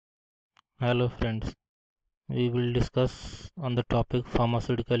Hello friends, we will discuss on the topic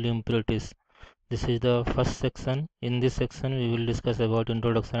pharmaceutical impurities. This is the first section. In this section we will discuss about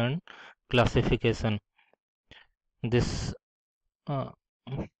introduction and classification. This uh,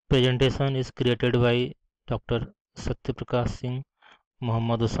 presentation is created by Dr. Satyaprakash Singh,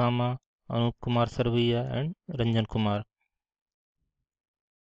 Muhammad Usama, Anup Kumar Sarvaiya and Ranjan Kumar.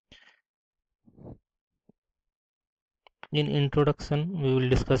 In introduction we will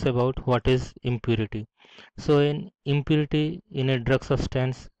discuss about what is impurity. So an impurity in a drug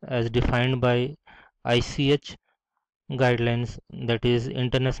substance as defined by ICH guidelines, that is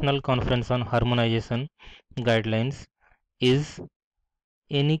International Conference on Harmonization guidelines, is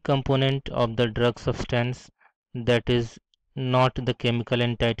any component of the drug substance that is not the chemical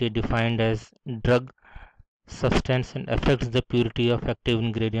entity defined as drug substance and affects the purity of active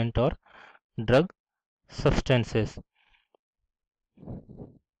ingredient or drug substances.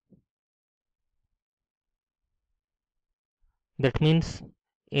 That means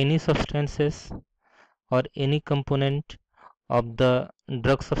any substances or any component of the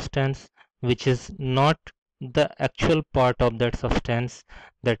drug substance which is not the actual part of that substance,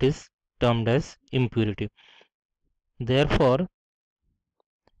 that is termed as impurity. Therefore,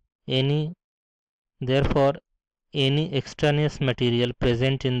 any therefore any extraneous material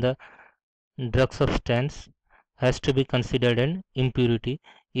present in the drug substance has to be considered an impurity,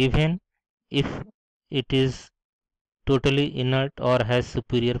 even if it is totally inert or has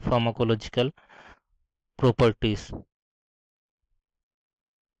superior pharmacological properties.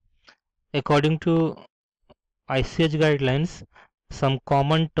 According to ICH guidelines, some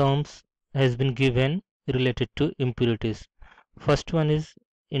common terms has been given related to impurities. First one is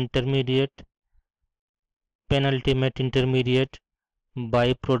intermediate, penultimate intermediate,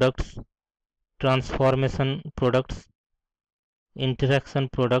 byproducts, transformation products, interaction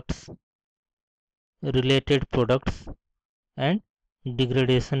products, related products, and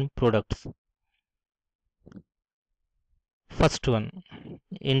degradation products. First one,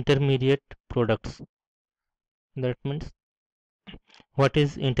 intermediate products. That means, what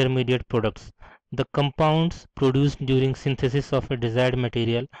is intermediate products? The compounds produced during synthesis of a desired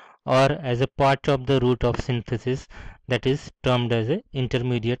material or as a part of the route of synthesis, that is termed as a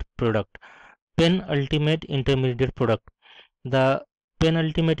intermediate product. Penultimate intermediate product. The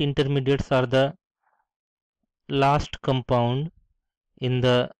penultimate intermediates are the last compound in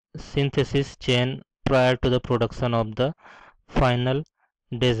the synthesis chain prior to the production of the final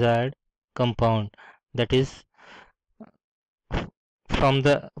desired compound. That is, from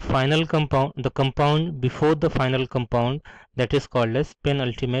the final compound, the compound before the final compound, that is called as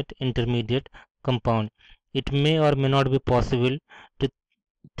penultimate intermediate compound. It may or may not be possible to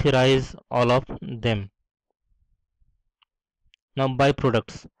theorize all of them. Now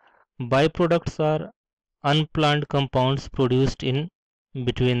byproducts. Byproducts are unplanned compounds produced in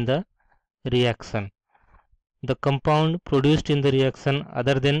between the reaction. The compound produced in the reaction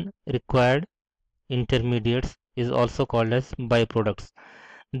other than required intermediates is also called as byproducts.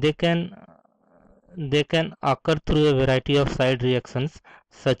 They can they can occur through a variety of side reactions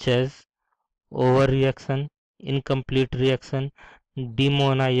such as overreaction, incomplete reaction,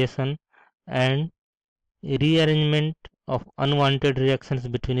 demonization, and rearrangement of unwanted reactions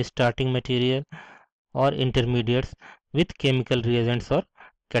between starting material or intermediates with chemical reagents or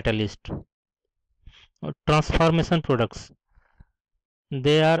catalyst. Transformation products.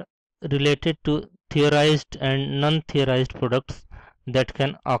 They are related to theorized and non-theorized products that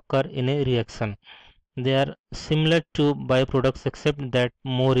can occur in a reaction. They are similar to byproducts except that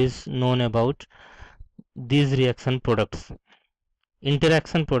more is known about these reaction products.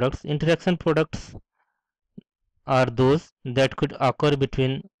 Interaction products. Interaction products are those that could occur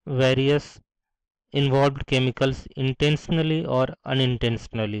between various involved chemicals intentionally or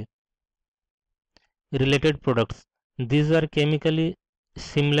unintentionally. Related products. These are chemically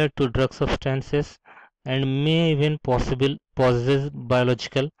similar to drug substances and may even possess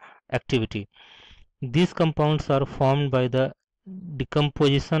biological activity. These compounds are formed by the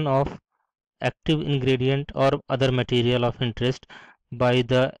decomposition of active ingredient or other material of interest by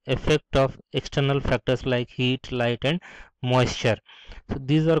the effect of external factors like heat, light, and moisture. So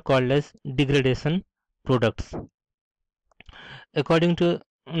these are called as degradation products. According to,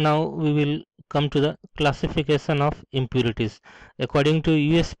 now we will come to the classification of impurities. According to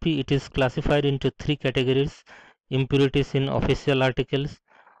USP, it is classified into three categories: impurities in official articles,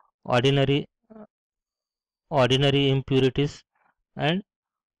 ordinary ordinary impurities, and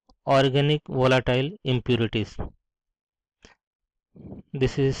organic volatile impurities.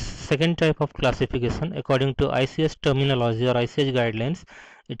 This is second type of classification. According to ICS terminology or ICH guidelines,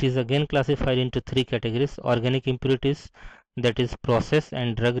 It is again classified into three categories: organic impurities, that is process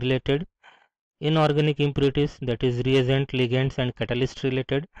and drug related; inorganic impurities, that is reagent, ligands and catalyst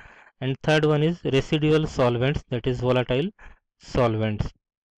related; and third one is residual solvents, that is volatile solvents.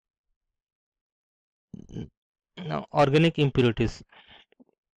 Now, organic impurities.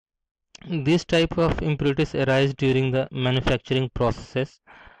 These type of impurities arise during the manufacturing processes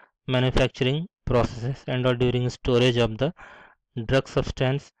and or during storage of the drug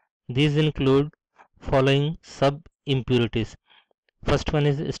substance. These include following sub impurities. First one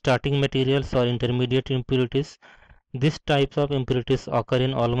is starting materials or intermediate impurities. These types of impurities occur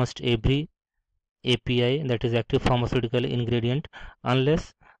in almost every API, that is active pharmaceutical ingredient,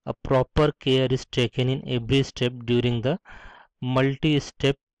 unless a proper care is taken in every step during the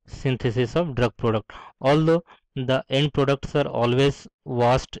multi-step synthesis of drug product. Although the end products are always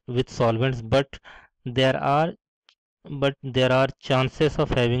washed with solvents, there are there are chances of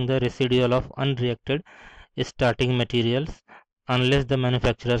having the residual of unreacted starting materials unless the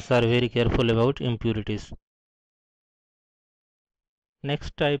manufacturers are very careful about impurities.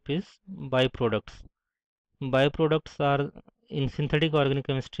 Next type is byproducts. Byproducts are in synthetic organic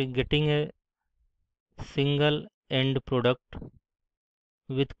chemistry. Getting a single end product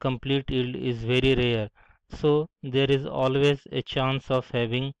with complete yield is very rare. So there is always a chance of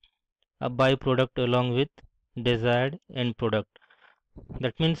having a byproduct along with desired end product.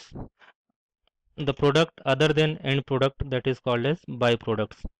 That means the product other than end product, that is called as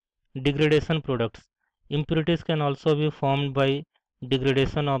byproducts. Degradation products. Impurities can also be formed by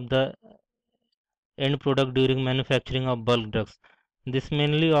degradation of the end product during manufacturing of bulk drugs. This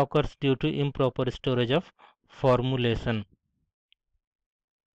mainly occurs due to improper storage of formulation.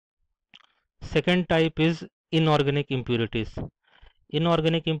 Second type is inorganic impurities.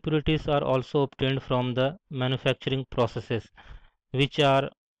 Inorganic impurities are also obtained from the manufacturing processes which are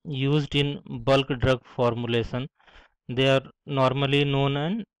used in bulk drug formulation. They are normally known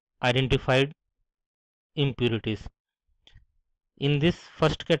and identified impurities. In this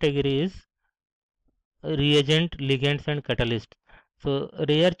first category is reagent, ligands and catalysts. So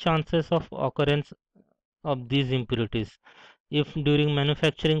rare chances of occurrence of these impurities. If during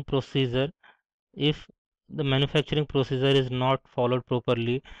manufacturing procedure, if the manufacturing procedure is not followed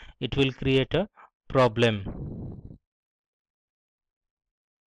properly, it will create a problem.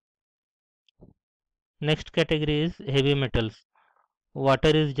 Next category is heavy metals. Water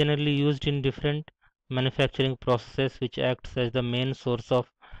is generally used in different manufacturing processes which acts as the main source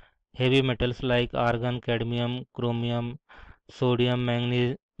of heavy metals like argon, cadmium, chromium, sodium,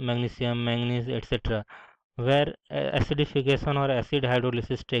 magnesium, manganese, etc., where acidification or acid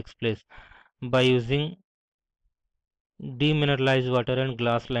hydrolysis takes place by using demineralized water and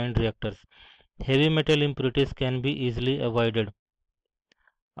glass lined reactors. Heavy metal impurities can be easily avoided.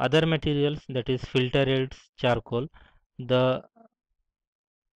 Other materials, that is filter aids, charcoal, the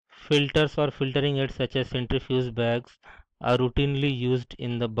filters or filtering aids such as centrifuge bags are routinely used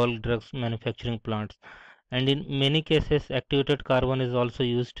in the bulk drugs manufacturing plants, and in many cases activated carbon is also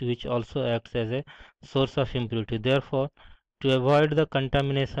used, which also acts as a source of impurity. Therefore, to avoid the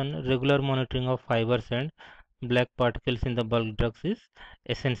contamination, regular monitoring of fibers and black particles in the bulk drugs is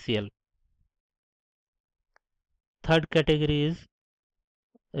essential. Third category is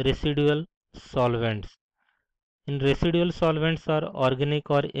residual solvents. In residual solvents are organic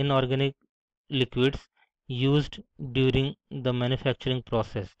or inorganic liquids used during the manufacturing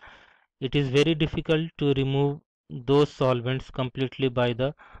process. It is very difficult to remove those solvents completely by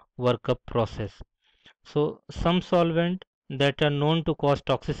the workup process. So some solvent that are known to cause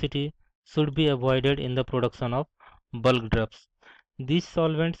toxicity should be avoided in the production of bulk drugs. These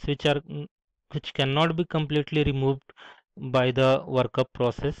solvents which cannot be completely removed by the workup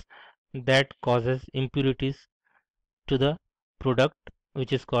process, that causes impurities to the product,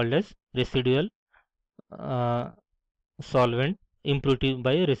 which is called as residual uh, solvent, impurity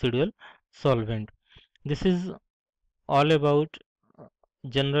by residual solvent. This is all about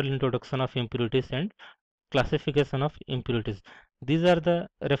general introduction of impurities and classification of impurities. These are the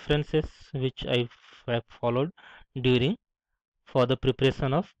references which I have followed during for the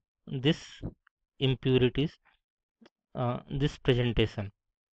preparation of this impurities, this presentation.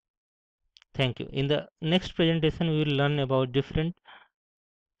 Thank you. In the next presentation, we will learn about different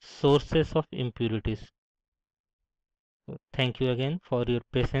sources of impurities. Thank you again for your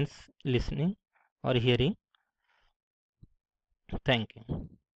patience listening or hearing. Thank you.